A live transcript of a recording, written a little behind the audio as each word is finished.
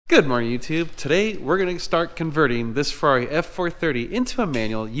Good morning, YouTube. Today we're going to start converting this Ferrari F430 into a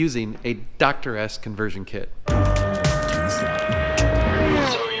manual using a Dr. S conversion kit. So are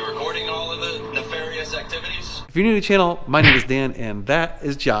you recording all of the nefarious activities? If you're new to the channel, my name is Dan and that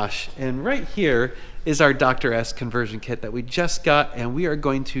is Josh. And right here is our Dr. S conversion kit that we just got, and we are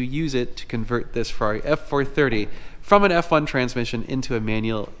going to use it to convert this Ferrari F430 from an F1 transmission into a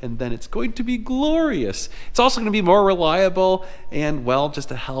manual, and then it's going to be glorious. It's also going to be more reliable and, well,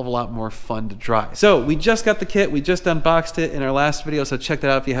 just a hell of a lot more fun to drive. So we just got the kit, we just unboxed it in our last video, so check that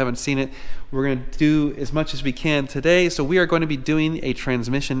out if you haven't seen it. We're going to do as much as we can today. So we are going to be doing a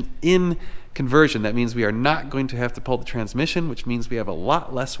transmission in conversion. That means we are not going to have to pull the transmission, which means we have a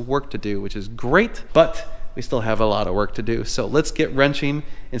lot less work to do, which is great, but we still have a lot of work to do. So let's get wrenching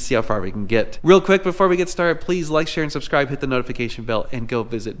and see how far we can get. Real quick, before we get started, please like, share, and subscribe, hit the notification bell, and go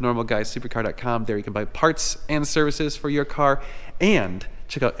visit normalguyssupercar.com. There you can buy parts and services for your car, and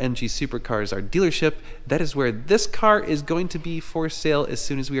check out NG Supercars, our dealership. That is where this car is going to be for sale as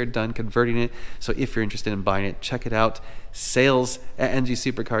soon as we are done converting it. So if you're interested in buying it, check it out. Sales at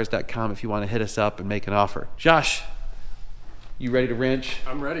ngsupercars.com if you want to hit us up and make an offer. Josh, you ready to wrench?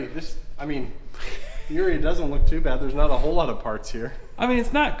 I'm ready. The area doesn't look too bad. There's not a whole lot of parts here. I mean,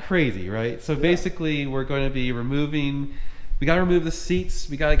 it's not crazy, right? So basically, we're going to be removing, we got to remove the seats.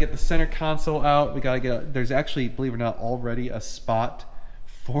 We got to get the center console out. We got to get, there's actually, believe it or not, already a spot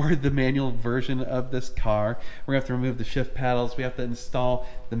for the manual version of this car. We're going to have to remove the shift paddles. We have to install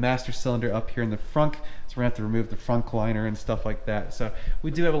the master cylinder up here in the front. So we're going to have to remove the front liner and stuff like that. So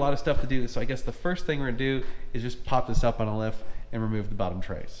we do have a lot of stuff to do. So I guess the first thing we're going to do is just pop this up on a lift and remove the bottom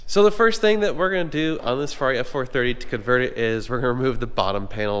trays. So the first thing that we're going to do on this Ferrari F430 to convert it is we're going to remove the bottom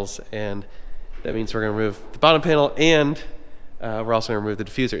panels, and that means we're going to remove the bottom panel, and we're also going to remove the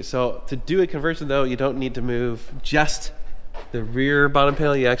diffuser. So to do a conversion though, you don't need to move just the rear bottom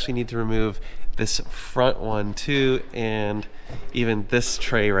panel. You actually need to remove this front one too, and even this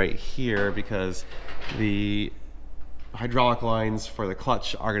tray right here, because the hydraulic lines for the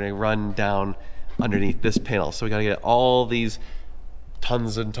clutch are going to run down underneath this panel. So we got to get all these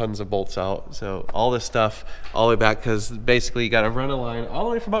tons and tons of bolts out. So all this stuff all the way back, because basically you got to run a line all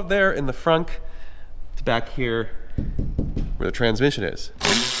the way from up there in the front to back here where the transmission is.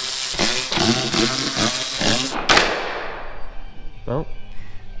 Well,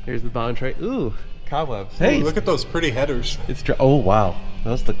 here's the bottom tray. Ooh, cobwebs. Hey, look at those pretty headers. Oh wow,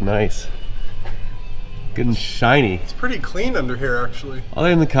 those look nice. Good and shiny. It's pretty clean under here, actually. Other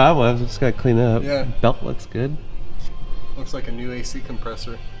than the cobwebs, it's got to clean up. Yeah. Belt looks good. Looks like a new AC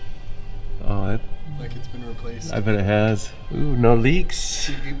compressor. Oh, like it's been replaced. I bet it has. Ooh, no leaks.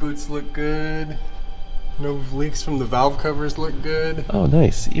 TV boots look good. No leaks from the valve covers look good. Oh,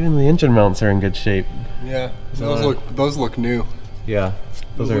 nice. Even the engine mounts are in good shape. Yeah, those look new. Yeah,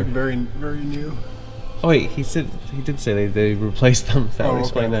 those look very, very new. Oh wait, he did say they replaced them. That would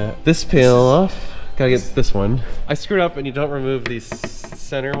explain that. This panel off. Gotta get this one. I screwed up, and you don't remove these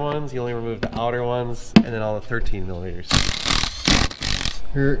center ones. You only remove the outer ones, and then all the 13 millimeters.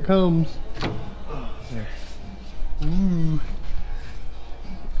 Here it comes. There. Ooh.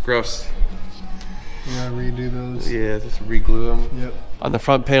 Gross. Yeah, redo those. Yeah, just re-glue them. Yep. On the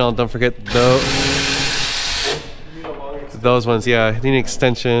front panel, don't forget those ones. Yeah, need an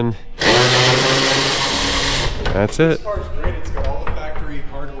extension. That's it. This car's great. It's got all the factory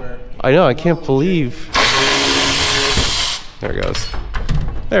hardware. I know, I can't believe. There it goes.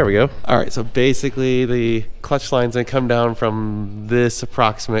 There we go. All right, so basically the clutch line's gonna come down from this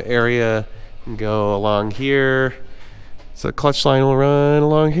approximate area and go along here. So the clutch line will run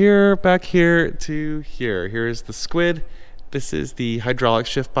along here, back here to here. Here's the squid. This is the hydraulic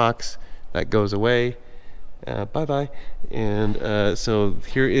shift box that goes away. Bye-bye. And so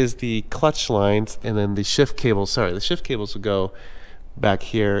here is the clutch lines, and then the shift cables. Sorry, the shift cables will go back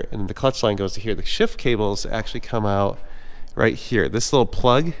here, and the clutch line goes to here. The shift cables actually come out right here. This little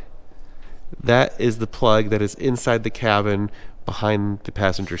plug, that is the plug that is inside the cabin behind the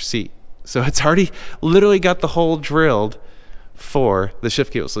passenger seat. So it's already literally got the hole drilled for the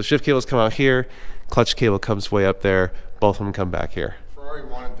shift cables. So the shift cables come out here, clutch cable comes way up there, both of them come back here. Ferrari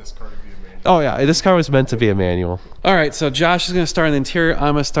wanted this car to be a manual. Oh yeah, this car was meant to be a manual. All right, so Josh is gonna start on the interior.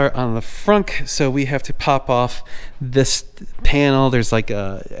 I'm gonna start on the front. So we have to pop off this panel. There's like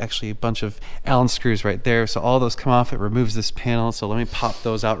actually a bunch of Allen screws right there. So all those come off, it removes this panel. So let me pop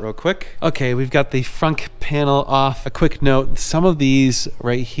those out real quick. Okay, we've got the front panel off. A quick note, some of these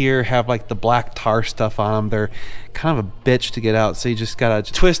right here have like the black tar stuff on them. They're kind of a bitch to get out. So you just gotta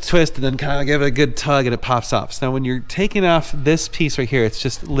twist, and then kind of give it a good tug and it pops off. So now when you're taking off this piece right here, it's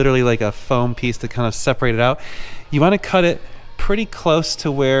just literally like a foam piece to kind of separate it out. You wanna cut it pretty close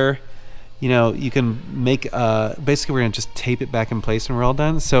to where, you know, you can make, basically we're gonna just tape it back in place when we're all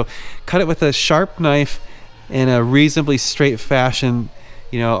done. So cut it with a sharp knife in a reasonably straight fashion,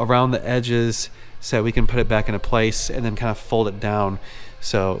 you know, around the edges so that we can put it back into place and then kind of fold it down.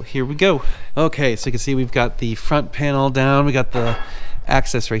 So here we go. Okay, so you can see we've got the front panel down, we got the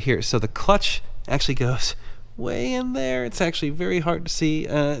access right here. So the clutch actually goes way in there. It's actually very hard to see,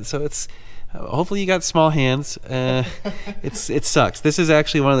 so it's hopefully you got small hands. It sucks. This is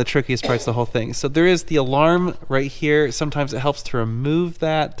actually one of the trickiest parts of the whole thing. So there is the alarm right here. Sometimes it helps to remove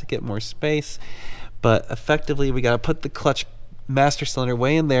that to get more space, but effectively we got to put the clutch master cylinder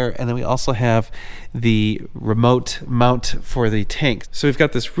way in there, and then we also have the remote mount for the tank. So we've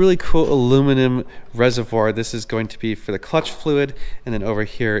got this really cool aluminum reservoir. This is going to be for the clutch fluid, and then over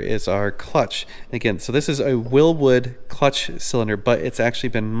here is our clutch. Again, so this is a Wilwood clutch cylinder, but it's actually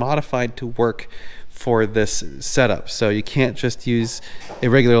been modified to work for this setup. So you can't just use a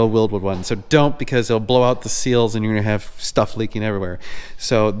regular old Wilwood one. So don't, because it'll blow out the seals and you're gonna have stuff leaking everywhere.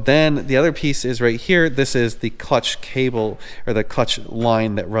 So then the other piece is right here. This is the clutch cable, or the clutch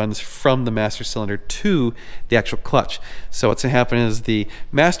line that runs from the master cylinder to the actual clutch. So what's gonna happen is the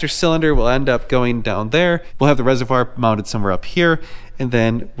master cylinder will end up going down there. We'll have the reservoir mounted somewhere up here, and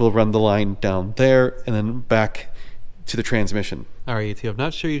then we'll run the line down there and then back to the transmission. All right, YouTube, I'm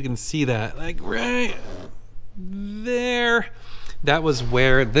not sure you can see that, like right there. That was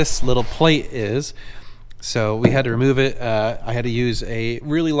where this little plate is. So we had to remove it. I had to use a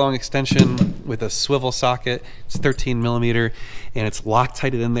really long extension with a swivel socket. It's 13 millimeter, and it's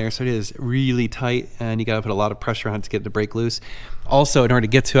Loctited in there, so it is really tight, and you gotta put a lot of pressure on it to get it to break loose. Also, in order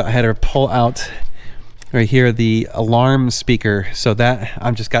to get to it, I had to pull out right here the alarm speaker. So that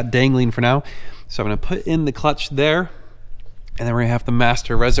I'm just got dangling for now. So I'm gonna put in the clutch there, and then we're gonna have the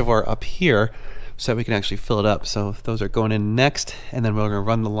master reservoir up here so that we can actually fill it up. So those are going in next, and then we're gonna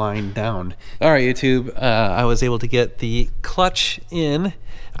run the line down. All right, YouTube, I was able to get the clutch in.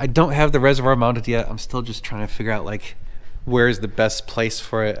 I don't have the reservoir mounted yet. I'm still just trying to figure out like where's the best place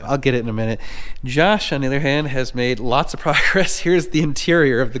for it. I'll get it in a minute. Josh, on the other hand, has made lots of progress. Here's the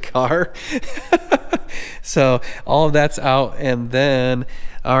interior of the car. So all of that's out, and then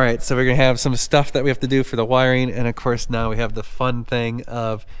all right, so we're gonna have some stuff that we have to do for the wiring, and of course now we have the fun thing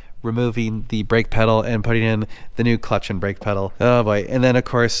of removing the brake pedal and putting in the new clutch and brake pedal. Oh boy. And then of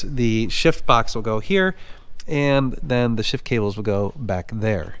course the shift box will go here, and then the shift cables will go back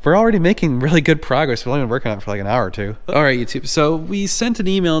there. We're already making really good progress. We've only been working on it for like an hour or two. All right, YouTube, so we sent an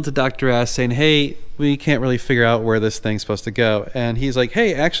email to Dr. S saying, hey, we can't really figure out where this thing's supposed to go. And he's like,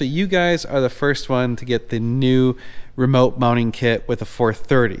 hey, actually you guys are the first one to get the new remote mounting kit with a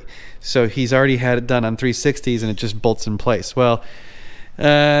 430. So he's already had it done on 360s and it just bolts in place. Well,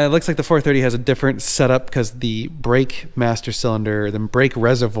 it looks like the 430 has a different setup because the brake master cylinder, the brake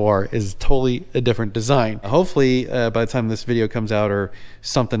reservoir is totally a different design. Hopefully by the time this video comes out or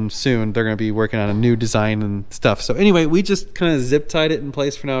something soon, they're going to be working on a new design and stuff. So anyway, we just kind of zip tied it in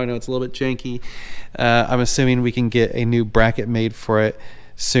place for now. I know it's a little bit janky. I'm assuming we can get a new bracket made for it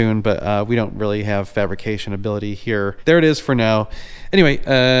soon, but we don't really have fabrication ability here. There it is for now. Anyway,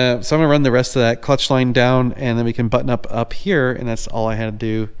 so I'm gonna run the rest of that clutch line down, and then we can button up here, and that's all I had to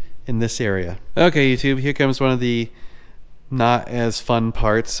do in this area. Okay, YouTube, here comes one of the not as fun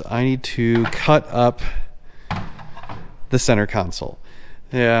parts. I need to cut up the center console.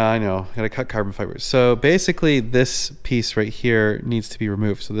 Yeah, I know, gotta cut carbon fibers. So basically this piece right here needs to be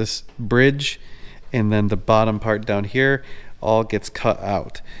removed. So this bridge and then the bottom part down here all gets cut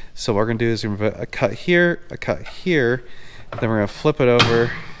out. So what we're gonna do is remove a cut here, then we're gonna flip it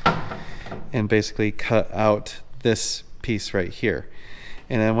over and basically cut out this piece right here.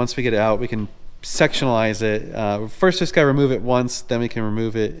 And then once we get it out, we can sectionalize it. First just gotta remove it once, then we can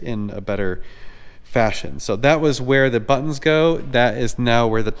remove it in a better fashion. So that was where the buttons go. That is now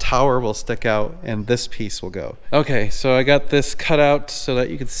where the tower will stick out, and this piece will go. Okay, so I got this cut out so that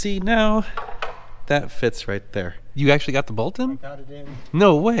you can see now. That fits right there. You actually got the bolt in? I got it in.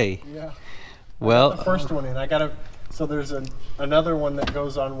 No way. Yeah. Well, the first one in. I got so there's another one that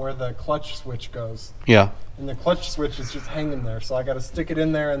goes on where the clutch switch goes. Yeah. And the clutch switch is just hanging there. So I got to stick it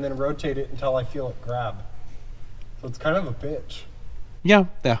in there and then rotate it until I feel it grab. So it's kind of a bitch. Yeah,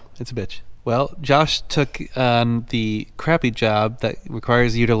 it's a bitch. Well, Josh took on the crappy job that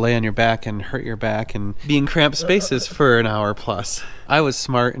requires you to lay on your back and hurt your back and be in cramped spaces for an hour plus. I was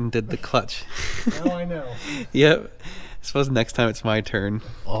smart and did the clutch. Now I know. Yep. I suppose next time it's my turn.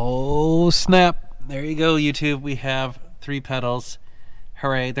 Oh, snap. There you go, YouTube. We have 3 pedals.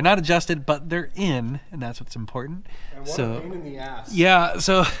 Hooray. They're not adjusted, but they're in, and that's what's important. And what So a pain in the ass. yeah,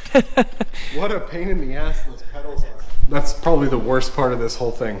 so What a pain in the ass those pedals are. That's probably the worst part of this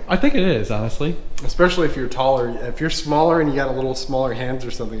whole thing. I think it is, honestly. Especially if you're taller. If you're smaller and you got a little smaller hands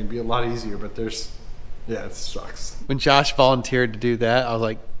or something, it'd be a lot easier. But yeah, it sucks. When Josh volunteered to do that, I was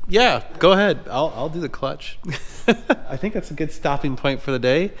like, yeah, go ahead. I'll do the clutch. I think that's a good stopping point for the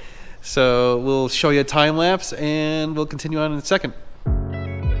day. So we'll show you a time lapse and we'll continue on in a second.